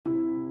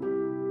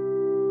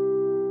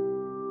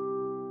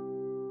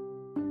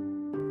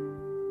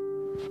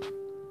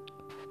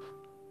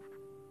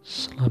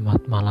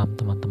Selamat malam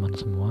teman-teman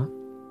semua.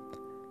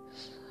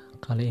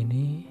 Kali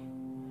ini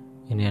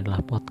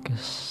adalah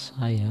podcast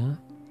saya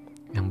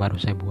yang baru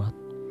saya buat.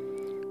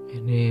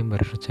 Ini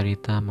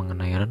bercerita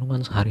mengenai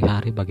renungan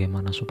sehari-hari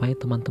bagaimana supaya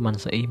teman-teman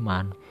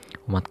seiman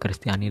umat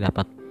Kristiani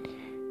dapat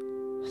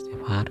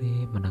setiap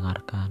hari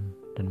mendengarkan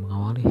dan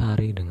mengawali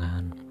hari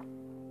dengan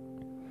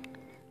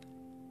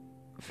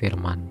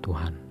firman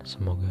Tuhan.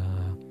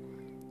 Semoga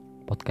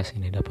podcast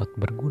ini dapat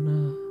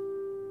berguna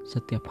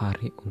setiap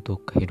hari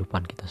untuk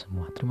kehidupan kita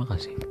semua. Terima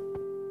kasih.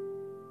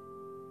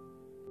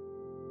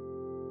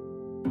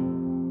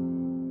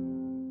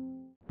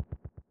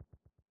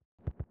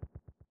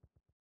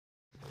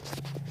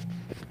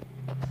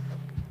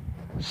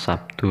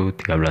 Sabtu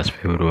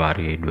 13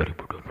 Februari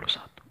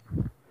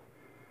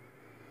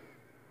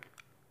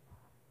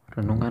 2021.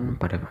 Renungan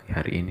pada pagi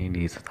hari ini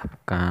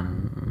ditetapkan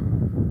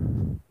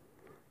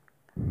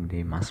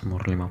di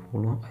Mazmur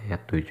 50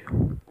 ayat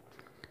 7.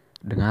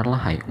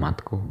 Dengarlah hai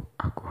umatku,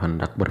 aku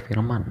hendak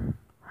berfirman.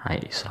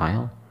 Hai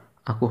Israel,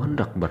 aku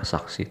hendak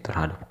bersaksi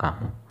terhadap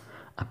kamu.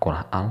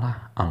 Akulah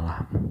Allah,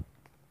 Allahmu.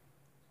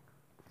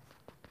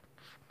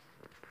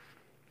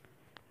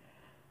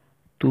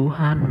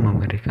 Tuhan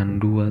memberikan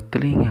dua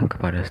telinga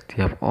kepada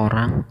setiap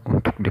orang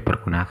untuk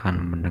dipergunakan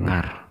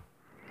mendengar.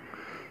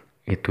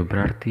 Itu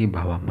berarti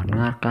bahwa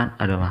mendengarkan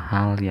adalah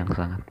hal yang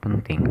sangat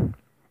penting.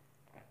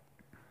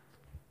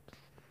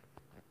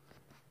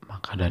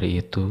 Maka dari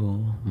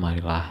itu,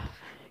 marilah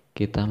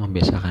kita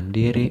membiasakan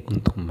diri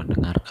untuk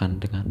mendengarkan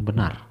dengan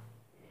benar.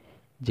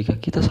 Jika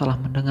kita salah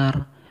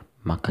mendengar,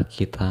 maka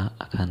kita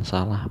akan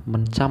salah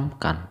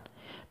mencamkan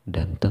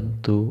dan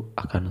tentu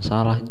akan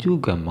salah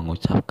juga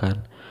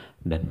mengucapkan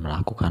dan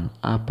melakukan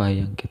apa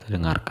yang kita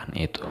dengarkan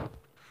itu.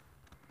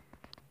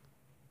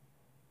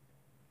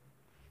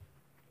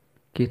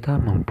 Kita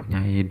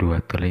mempunyai dua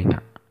telinga,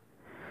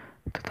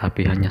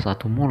 tetapi hanya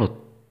satu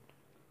mulut.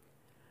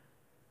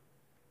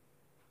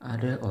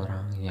 Ada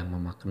orang yang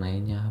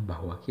memaknainya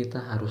bahwa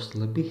kita harus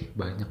lebih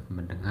banyak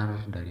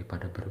mendengar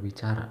daripada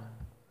berbicara.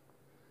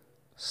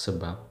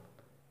 Sebab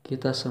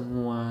kita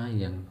semua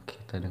yang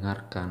kita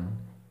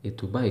dengarkan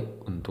itu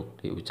baik untuk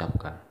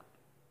diucapkan.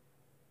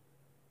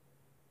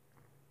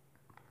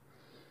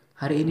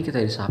 Hari ini kita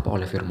disapa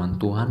oleh firman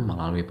Tuhan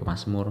melalui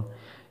pemazmur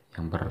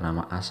yang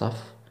bernama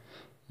Asaf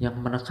yang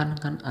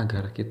menekankan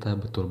agar kita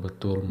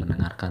betul-betul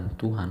mendengarkan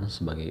Tuhan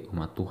sebagai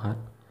umat Tuhan.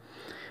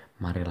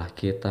 Marilah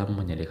kita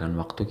menjadikan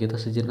waktu kita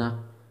sejenak,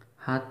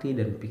 hati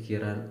dan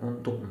pikiran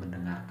untuk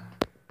mendengarkan.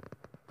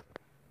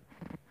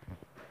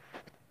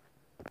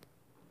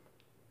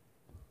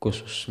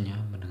 Khususnya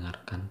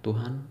mendengarkan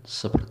Tuhan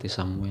seperti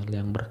Samuel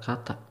yang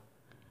berkata,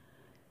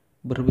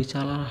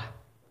 berbicaralah,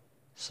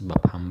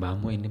 sebab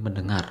hambamu ini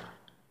mendengar.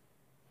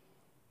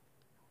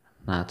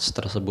 Nats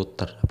tersebut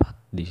terdapat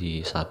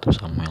di 1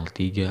 Samuel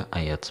 3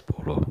 ayat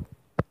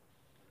 10.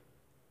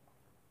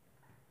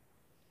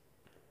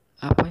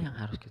 Apa yang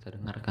harus kita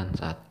dengarkan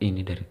saat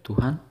ini dari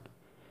Tuhan?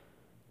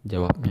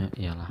 Jawabnya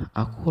ialah,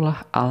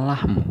 akulah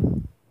Allahmu.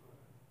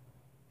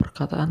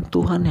 Perkataan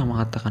Tuhan yang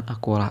mengatakan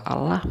akulah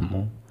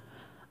Allahmu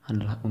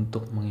adalah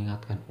untuk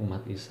mengingatkan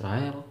umat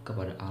Israel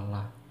kepada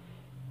Allah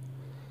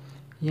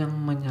yang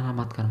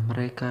menyelamatkan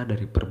mereka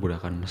dari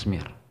perbudakan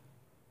Mesir.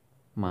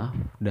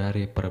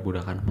 Dari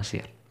perbudakan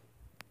Mesir.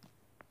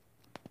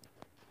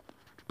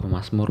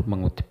 Pemazmur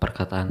mengutip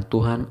perkataan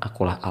Tuhan,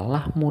 akulah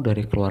Allahmu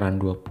dari Keluaran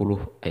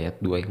 20 ayat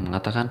 2 yang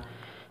mengatakan,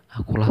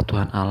 akulah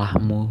Tuhan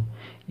Allahmu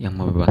yang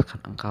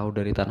membebaskan engkau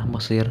dari tanah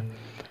Mesir,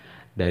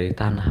 dari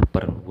tanah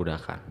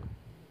perbudakan.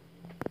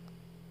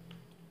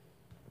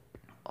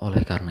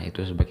 Oleh karena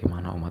itu,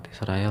 sebagaimana umat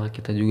Israel,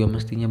 kita juga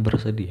mestinya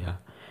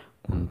bersedia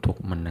untuk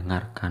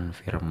mendengarkan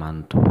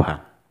firman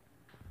Tuhan.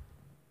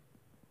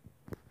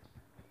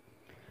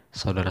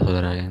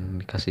 Saudara-saudara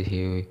yang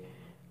dikasihi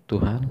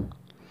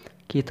Tuhan,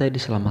 kita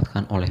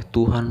diselamatkan oleh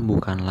Tuhan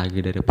bukan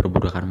lagi dari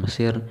perbudakan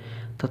Mesir,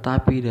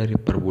 tetapi dari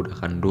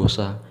perbudakan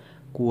dosa,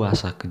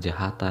 kuasa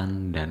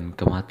kejahatan, dan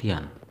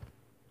kematian.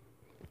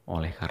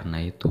 Oleh karena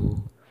itu,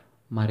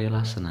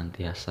 marilah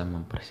senantiasa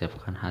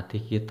mempersiapkan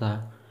hati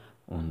kita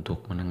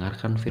untuk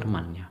mendengarkan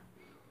firman-Nya.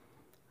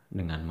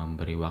 Dengan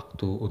memberi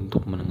waktu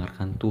untuk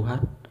mendengarkan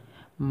Tuhan,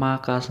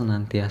 maka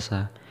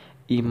senantiasa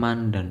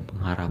iman dan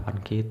pengharapan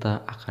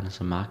kita akan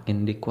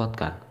semakin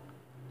dikuatkan.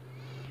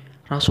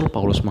 Rasul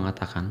Paulus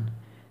mengatakan,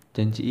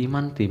 janji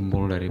iman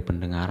timbul dari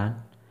pendengaran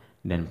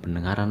dan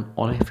pendengaran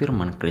oleh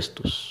firman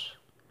Kristus.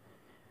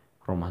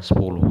 Roma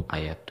 10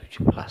 ayat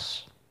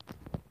 17.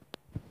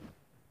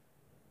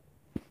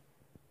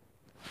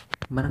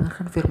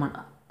 Mendengarkan firman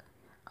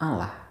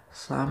Allah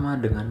sama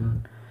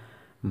dengan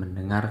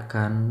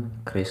mendengarkan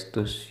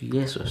Kristus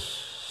Yesus.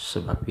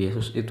 Sebab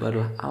Yesus itu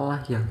adalah Allah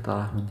yang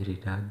telah menjadi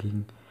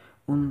daging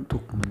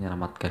untuk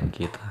menyelamatkan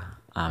kita.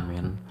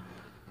 Amin.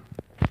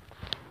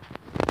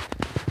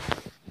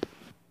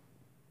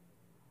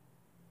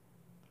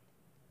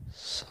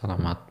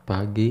 Selamat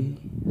pagi,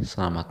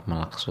 selamat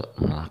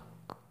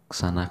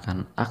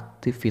melaksanakan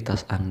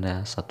aktivitas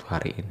Anda satu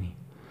hari ini.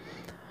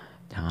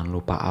 Jangan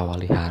lupa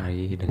awali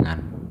hari dengan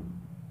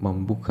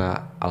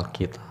membuka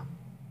Alkitab.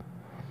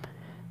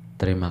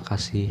 Terima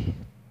kasih,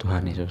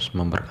 Tuhan Yesus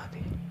memberkati.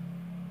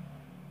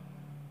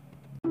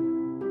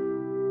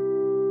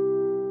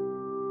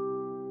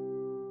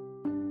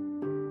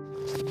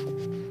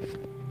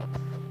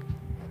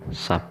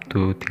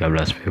 Sabtu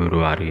 13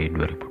 Februari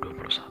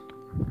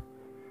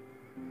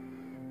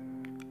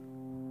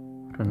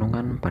 2021.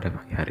 Renungan pada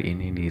pagi hari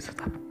ini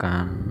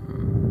ditetapkan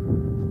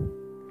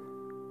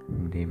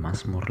di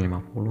Mazmur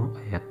 50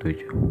 ayat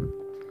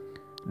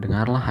 7.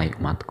 Dengarlah hai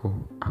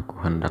umatku, aku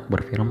hendak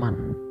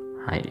berfirman.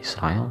 Hai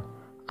Israel,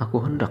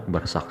 aku hendak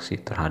bersaksi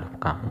terhadap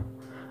kamu.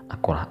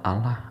 Akulah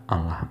Allah,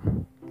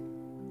 Allahmu.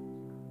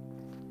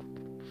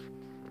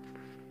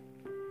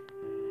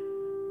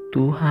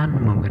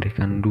 Tuhan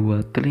memberikan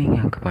dua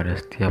telinga kepada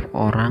setiap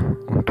orang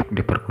untuk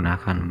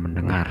dipergunakan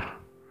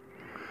mendengar.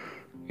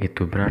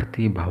 Itu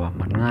berarti bahwa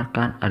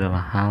mendengarkan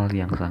adalah hal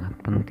yang sangat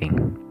penting.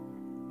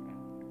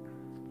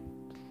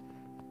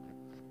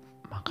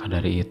 Maka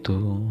dari itu,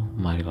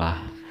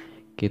 marilah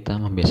kita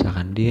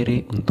membiasakan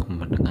diri untuk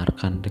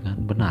mendengarkan dengan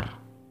benar.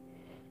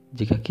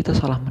 Jika kita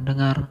salah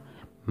mendengar,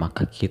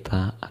 maka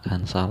kita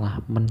akan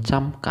salah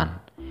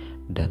mencamkan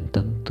dan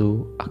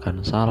tentu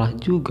akan salah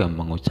juga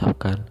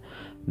mengucapkan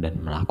dan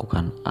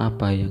melakukan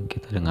apa yang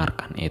kita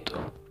dengarkan itu.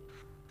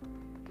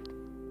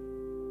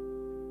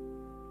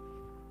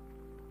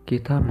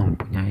 Kita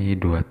mempunyai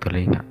dua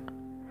telinga,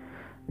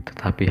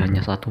 tetapi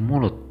hanya satu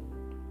mulut.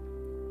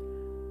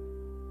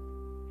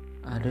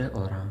 Ada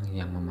orang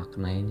yang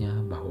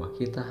memaknainya bahwa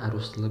kita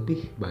harus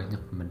lebih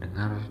banyak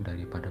mendengar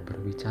daripada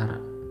berbicara.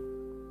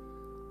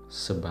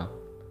 Sebab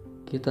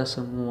kita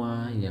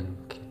semua yang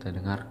kita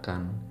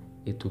dengarkan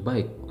itu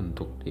baik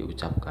untuk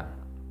diucapkan.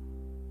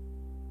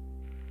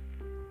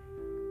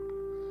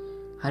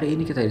 Hari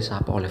ini kita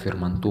disapa oleh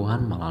firman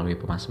Tuhan melalui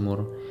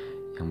pemazmur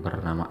yang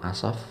bernama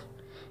Asaf,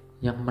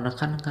 yang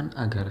menekankan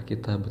agar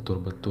kita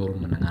betul-betul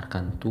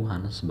mendengarkan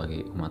Tuhan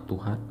sebagai umat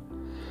Tuhan.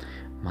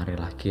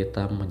 Marilah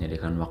kita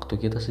menjadikan waktu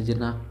kita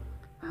sejenak,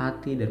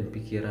 hati dan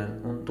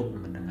pikiran untuk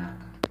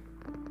mendengarkan.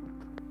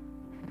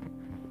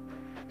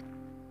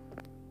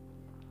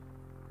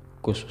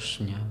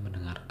 Khususnya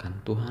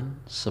mendengarkan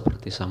Tuhan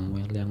seperti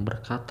Samuel yang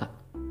berkata,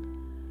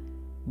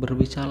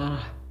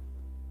 "Berbicaralah,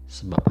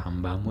 sebab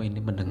hambamu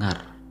ini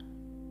mendengar."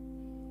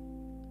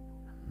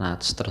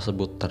 Nats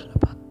tersebut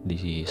terdapat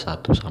di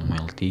 1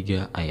 Samuel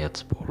 3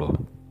 ayat 10.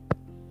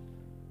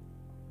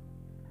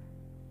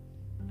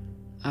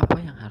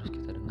 Apa yang harus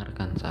kita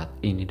dengarkan saat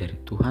ini dari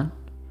Tuhan?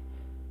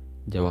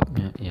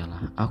 Jawabnya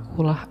ialah,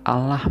 akulah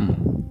Allahmu.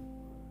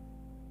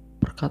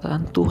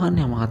 Perkataan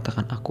Tuhan yang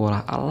mengatakan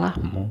akulah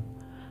Allahmu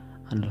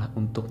adalah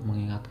untuk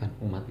mengingatkan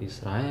umat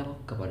Israel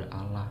kepada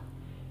Allah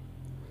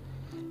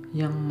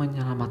yang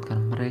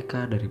menyelamatkan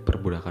mereka dari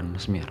perbudakan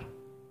Mesir.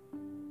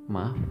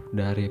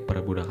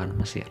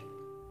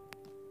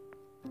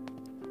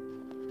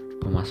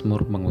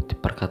 Pemazmur mengutip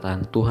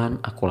perkataan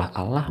Tuhan, akulah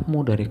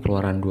Allahmu dari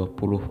Keluaran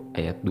 20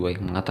 ayat 2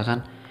 yang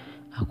mengatakan,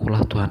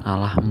 akulah Tuhan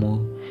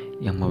Allahmu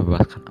yang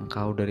membebaskan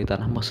engkau dari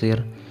tanah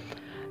Mesir,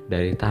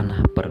 dari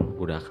tanah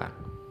perbudakan.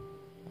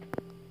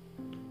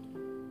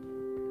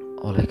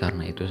 Oleh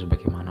karena itu,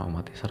 sebagaimana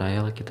umat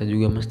Israel, kita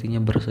juga mestinya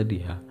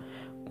bersedia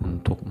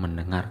untuk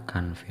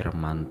mendengarkan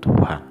firman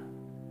Tuhan.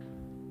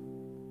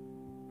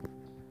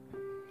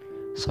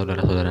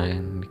 Saudara-saudara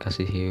yang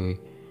dikasihi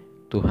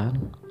Tuhan,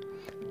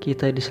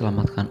 kita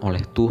diselamatkan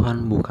oleh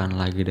Tuhan bukan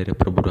lagi dari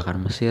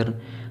perbudakan Mesir,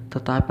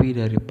 tetapi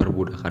dari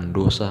perbudakan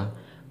dosa,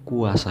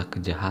 kuasa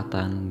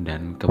kejahatan,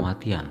 dan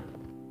kematian.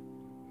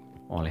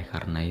 Oleh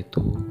karena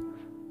itu,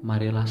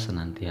 marilah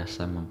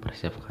senantiasa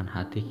mempersiapkan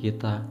hati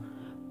kita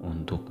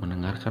untuk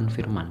mendengarkan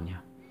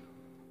firman-Nya.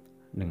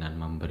 Dengan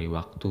memberi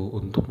waktu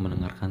untuk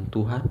mendengarkan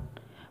Tuhan,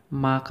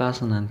 maka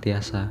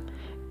senantiasa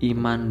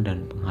iman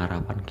dan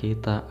pengharapan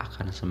kita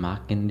akan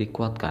semakin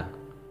dikuatkan.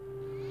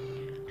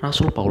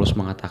 Rasul Paulus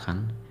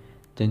mengatakan,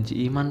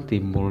 janji iman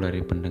timbul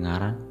dari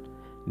pendengaran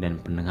dan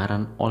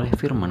pendengaran oleh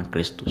firman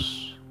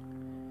Kristus.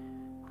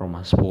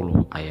 Roma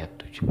 10 ayat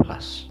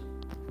 17.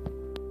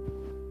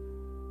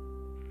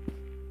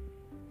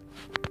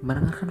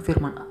 Mendengarkan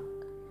firman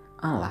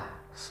Allah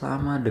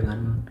sama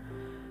dengan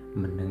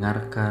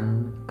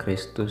mendengarkan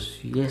Kristus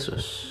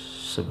Yesus,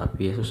 sebab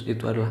Yesus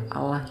itu adalah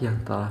Allah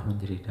yang telah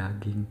menjadi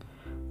daging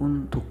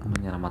untuk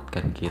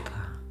menyelamatkan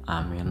kita.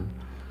 Amin.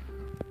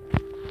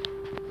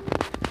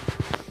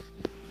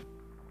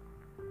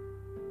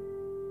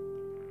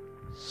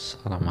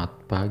 Selamat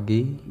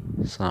pagi,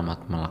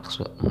 selamat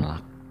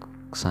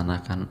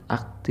melaksanakan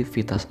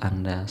aktivitas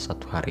Anda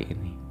satu hari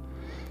ini.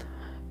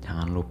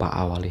 Jangan lupa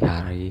awali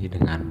hari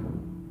dengan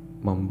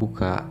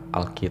membuka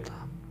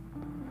Alkitab.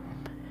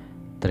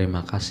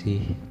 Terima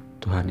kasih,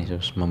 Tuhan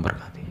Yesus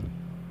memberkati.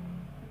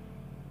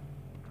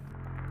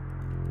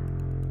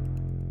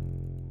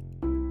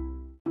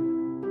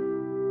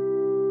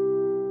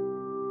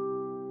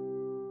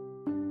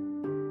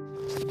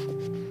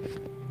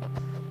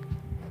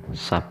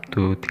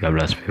 Sabtu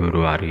 13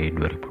 Februari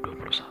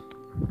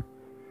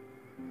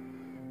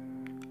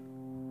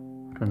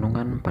 2021.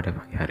 Renungan pada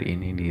pagi hari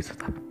ini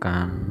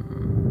ditetapkan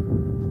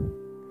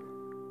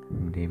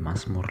Di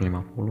Mazmur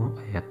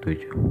 50 ayat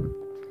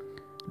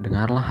 7.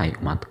 Dengarlah hai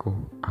umatku,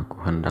 aku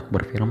hendak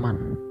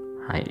berfirman.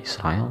 Hai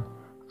Israel,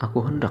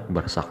 aku hendak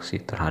bersaksi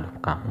terhadap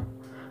kamu.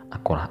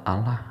 Akulah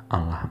Allah,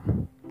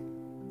 Allahmu.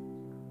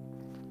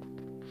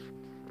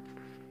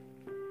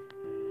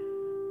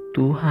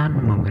 Tuhan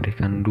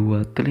memberikan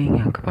dua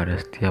telinga kepada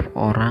setiap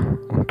orang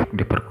untuk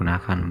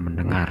dipergunakan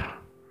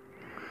mendengar.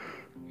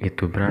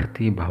 Itu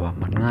berarti bahwa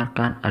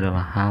mendengarkan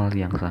adalah hal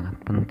yang sangat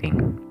penting.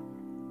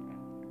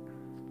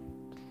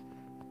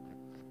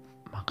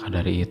 Maka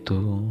dari itu,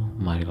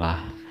 marilah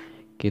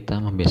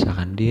kita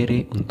membiasakan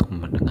diri untuk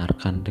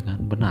mendengarkan dengan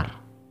benar.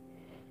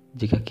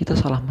 Jika kita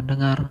salah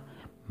mendengar,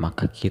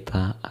 maka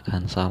kita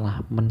akan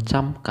salah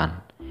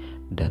mencamkan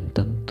dan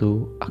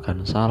tentu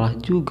akan salah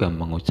juga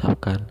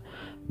mengucapkan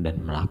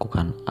dan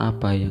melakukan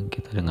apa yang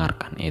kita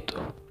dengarkan itu.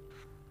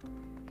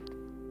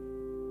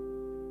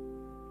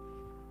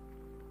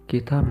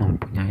 Kita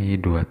mempunyai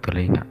dua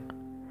telinga,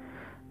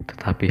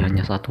 tetapi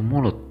hanya satu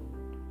mulut.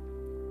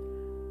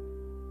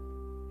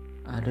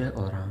 Ada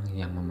orang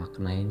yang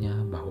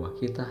memaknainya bahwa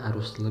kita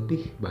harus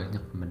lebih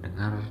banyak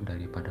mendengar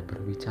daripada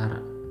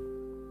berbicara.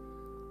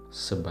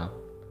 Sebab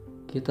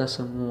kita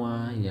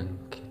semua yang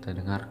kita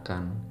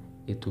dengarkan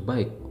itu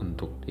baik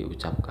untuk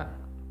diucapkan.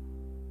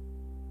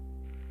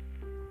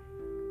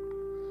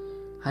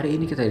 Hari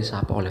ini kita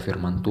disapa oleh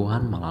firman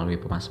Tuhan melalui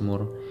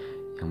pemazmur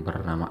yang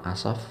bernama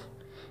Asaf,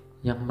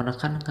 yang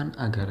menekankan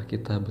agar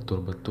kita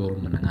betul-betul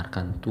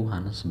mendengarkan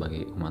Tuhan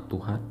sebagai umat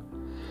Tuhan.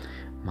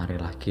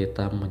 Marilah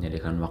kita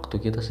menjadikan waktu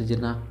kita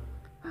sejenak,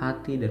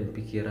 hati dan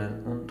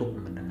pikiran untuk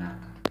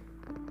mendengarkan.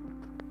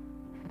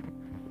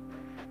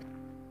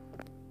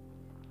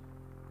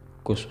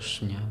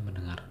 Khususnya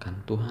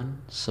mendengarkan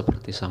Tuhan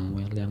seperti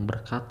Samuel yang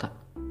berkata,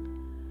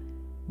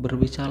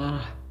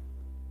 "Berbicaralah,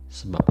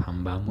 sebab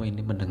hambamu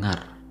ini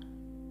mendengar."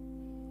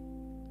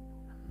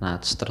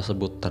 Nats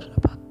tersebut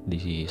terdapat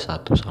di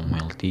 1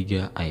 Samuel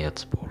 3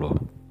 ayat 10.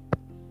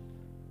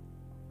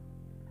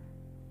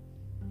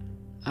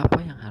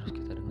 Apa yang harus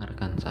kita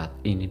dengarkan saat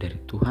ini dari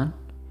Tuhan?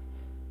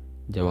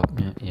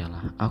 Jawabnya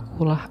ialah,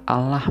 akulah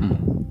Allahmu.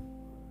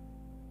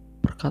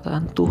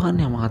 Perkataan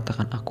Tuhan yang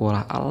mengatakan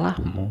akulah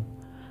Allahmu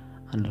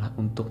adalah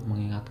untuk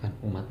mengingatkan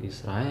umat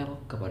Israel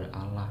kepada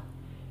Allah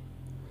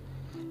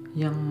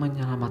yang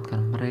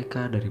menyelamatkan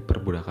mereka dari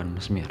perbudakan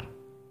Mesir.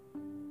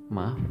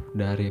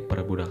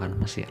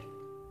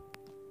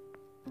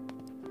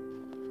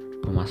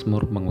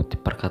 Pemazmur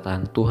mengutip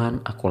perkataan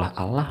Tuhan, akulah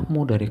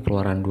Allahmu dari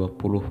Keluaran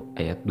 20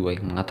 ayat 2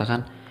 yang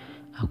mengatakan,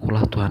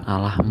 akulah Tuhan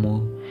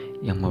Allahmu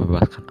yang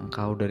membebaskan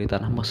engkau dari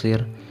tanah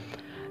Mesir,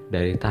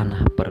 dari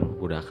tanah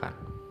perbudakan.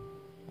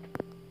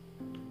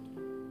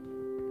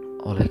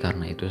 Oleh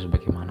karena itu,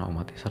 sebagaimana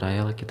umat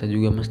Israel, kita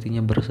juga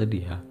mestinya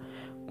bersedia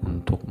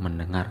untuk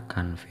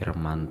mendengarkan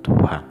firman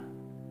Tuhan.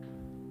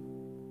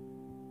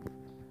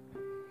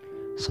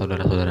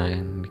 Saudara-saudara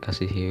yang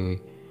dikasihi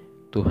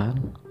Tuhan,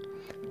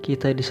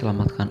 kita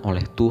diselamatkan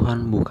oleh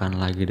Tuhan bukan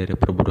lagi dari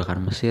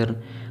perbudakan Mesir,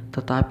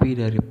 tetapi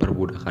dari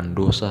perbudakan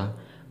dosa,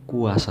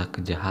 kuasa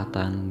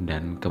kejahatan,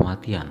 dan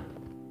kematian.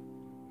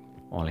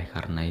 Oleh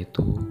karena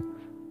itu,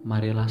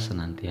 marilah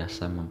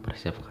senantiasa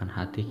mempersiapkan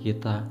hati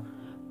kita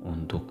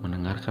untuk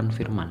mendengarkan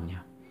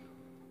firman-Nya.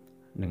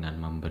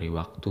 Dengan memberi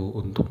waktu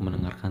untuk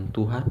mendengarkan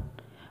Tuhan,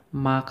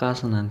 maka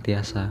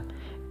senantiasa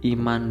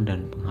iman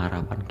dan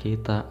pengharapan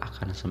kita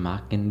akan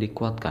semakin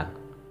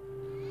dikuatkan.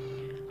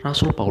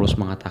 Rasul Paulus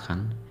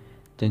mengatakan,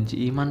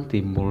 janji iman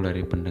timbul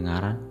dari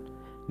pendengaran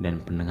dan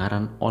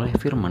pendengaran oleh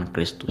firman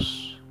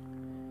Kristus.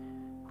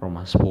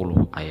 Roma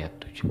 10 ayat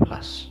 17.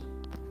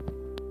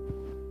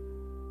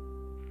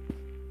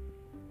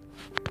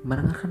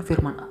 Mendengarkan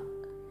firman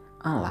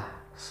Allah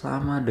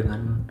sama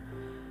dengan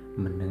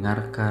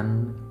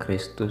mendengarkan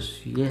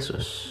Kristus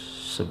Yesus,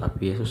 sebab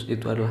Yesus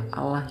itu adalah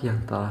Allah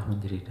yang telah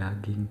menjadi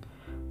daging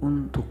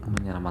untuk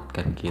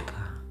menyelamatkan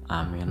kita.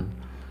 Amin.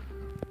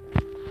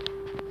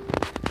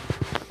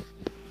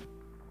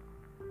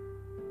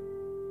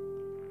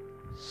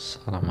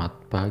 Selamat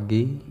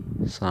pagi,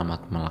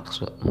 selamat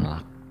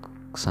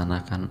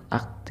melaksanakan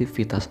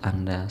aktivitas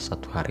Anda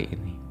satu hari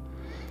ini.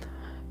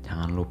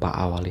 Jangan lupa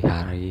awali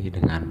hari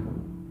dengan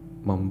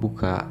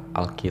membuka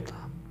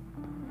Alkitab.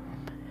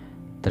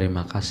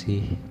 Terima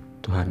kasih,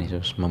 Tuhan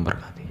Yesus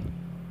memberkati.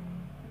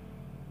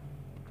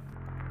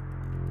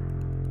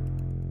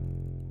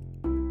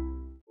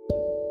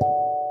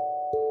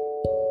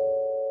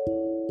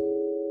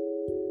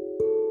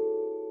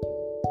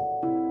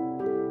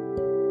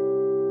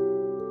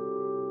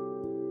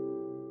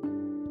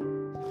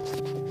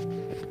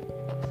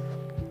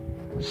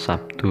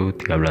 Sabtu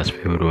 13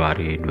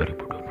 Februari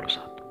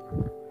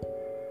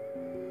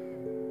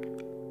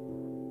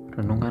 2021.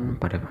 Renungan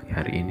pada pagi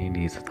hari ini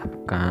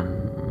ditetapkan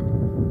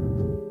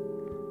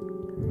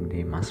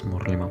di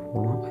Mazmur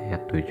 50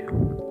 ayat 7.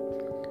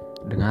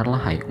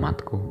 Dengarlah hai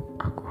umatku,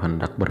 aku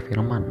hendak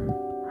berfirman.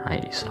 Hai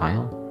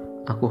Israel,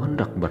 aku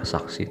hendak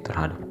bersaksi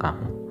terhadap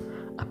kamu.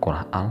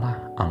 Akulah Allah,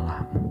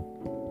 Allahmu.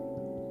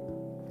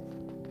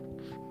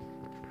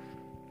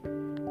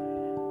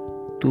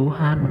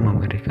 Tuhan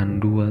memberikan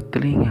dua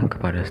telinga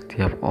kepada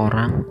setiap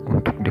orang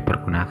untuk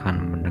dipergunakan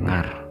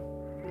mendengar.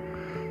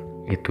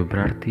 Itu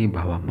berarti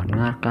bahwa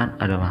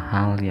mendengarkan adalah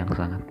hal yang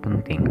sangat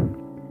penting.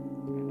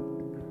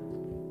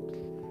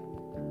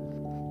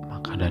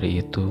 Maka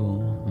dari itu,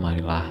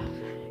 marilah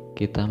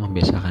kita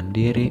membiasakan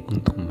diri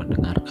untuk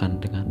mendengarkan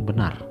dengan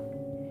benar.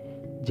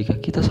 Jika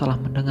kita salah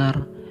mendengar,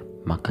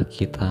 maka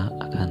kita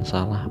akan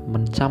salah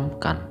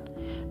mencamkan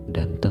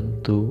dan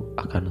tentu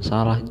akan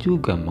salah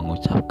juga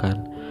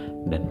mengucapkan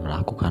dan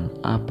melakukan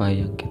apa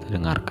yang kita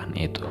dengarkan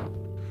itu.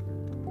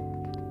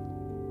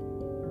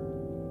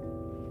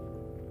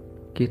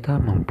 Kita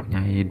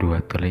mempunyai dua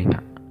telinga,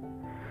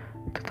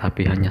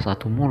 tetapi hanya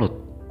satu mulut.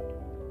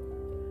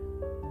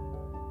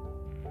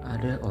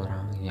 Ada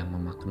orang yang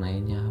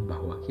memaknainya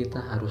bahwa kita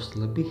harus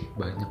lebih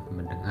banyak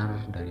mendengar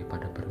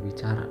daripada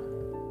berbicara.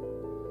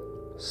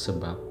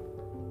 Sebab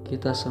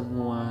kita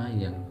semua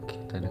yang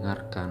kita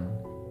dengarkan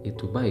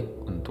itu baik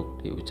untuk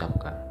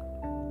diucapkan.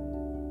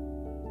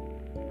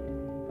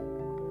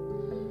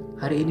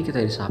 Hari ini kita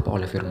disapa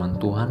oleh firman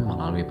Tuhan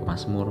melalui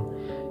pemazmur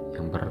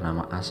yang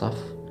bernama Asaf,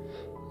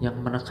 yang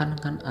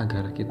menekankan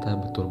agar kita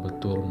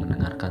betul-betul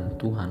mendengarkan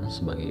Tuhan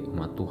sebagai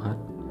umat Tuhan.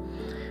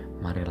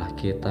 Marilah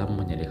kita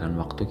menjadikan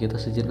waktu kita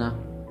sejenak,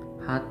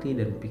 hati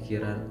dan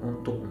pikiran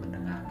untuk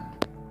mendengarkan.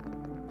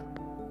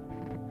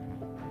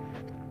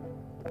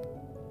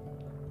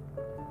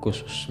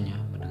 Khususnya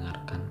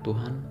mendengarkan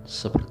Tuhan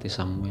seperti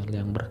Samuel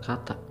yang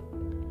berkata,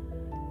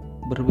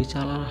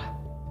 "Berbicaralah,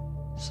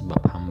 sebab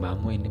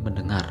hamba-Mu ini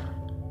mendengar."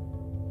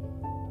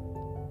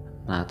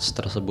 Nats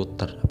tersebut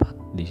terdapat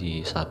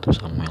di 1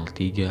 Samuel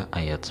 3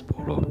 ayat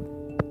 10.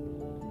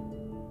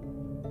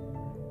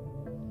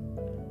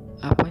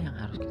 Apa yang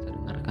harus kita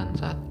dengarkan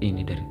saat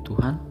ini dari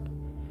Tuhan?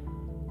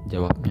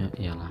 Jawabnya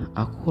ialah,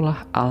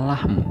 "Akulah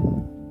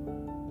Allahmu."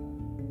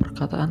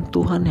 Perkataan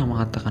Tuhan yang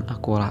mengatakan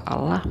 "Akulah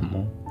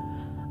Allahmu"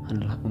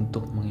 adalah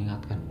untuk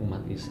mengingatkan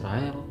umat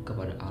Israel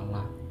kepada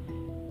Allah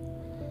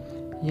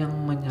yang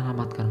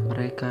menyelamatkan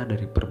mereka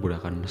dari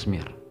perbudakan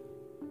Mesir.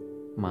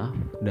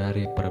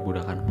 Dari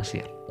perbudakan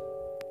Mesir.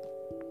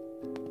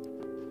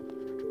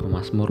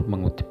 Pemazmur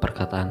mengutip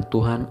perkataan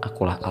Tuhan,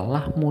 "Akulah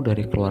Allahmu"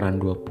 dari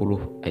Keluaran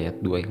 20 ayat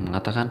 2 yang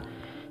mengatakan,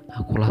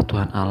 "Akulah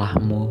Tuhan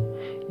Allahmu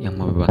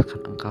yang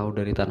membebaskan engkau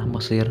dari tanah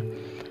Mesir,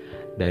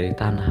 dari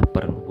tanah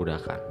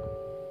perbudakan."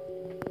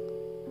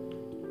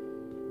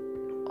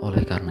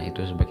 Oleh karena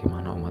itu,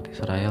 sebagaimana umat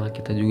Israel,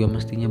 kita juga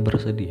mestinya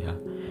bersedia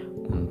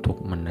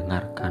untuk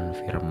mendengarkan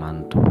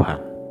firman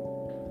Tuhan.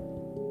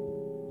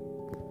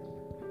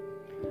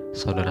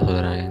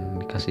 Saudara-saudara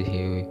yang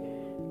dikasihi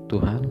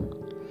Tuhan,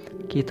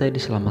 kita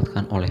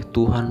diselamatkan oleh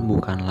Tuhan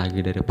bukan lagi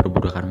dari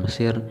perbudakan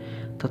Mesir,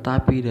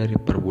 tetapi dari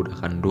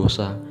perbudakan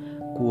dosa,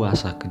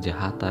 kuasa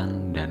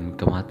kejahatan, dan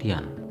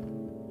kematian.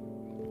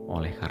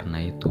 Oleh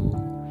karena itu,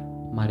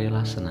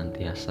 marilah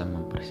senantiasa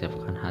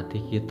mempersiapkan hati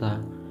kita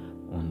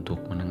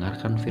untuk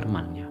mendengarkan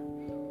firman-Nya.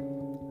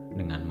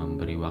 Dengan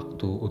memberi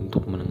waktu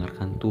untuk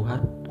mendengarkan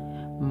Tuhan,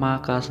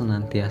 maka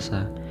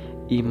senantiasa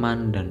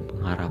iman dan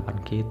pengharapan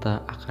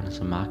kita akan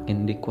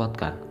semakin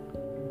dikuatkan.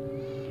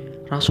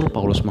 Rasul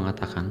Paulus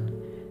mengatakan,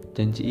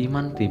 janji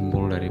iman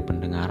timbul dari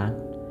pendengaran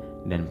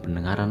dan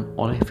pendengaran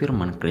oleh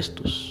firman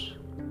Kristus.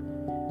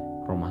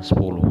 Roma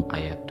 10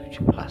 ayat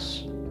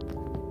 17.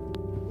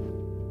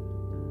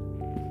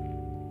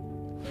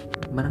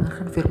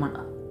 Mendengarkan firman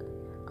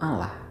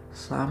Allah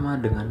sama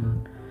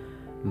dengan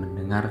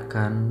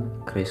mendengarkan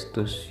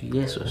Kristus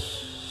Yesus,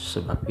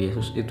 sebab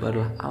Yesus itu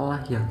adalah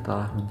Allah yang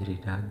telah menjadi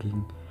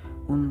daging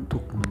untuk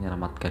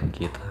menyelamatkan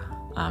kita.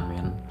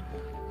 Amin.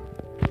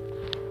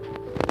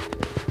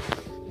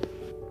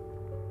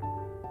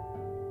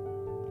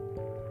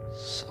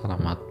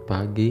 Selamat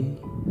pagi,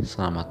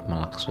 selamat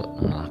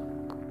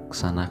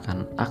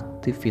melaksanakan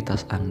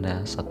aktivitas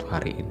Anda satu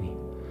hari ini.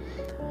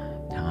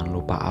 Jangan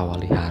lupa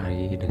awali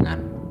hari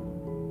dengan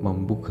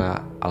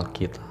membuka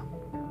Alkitab.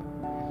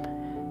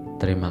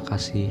 Terima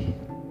kasih,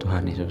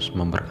 Tuhan Yesus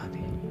memberkati.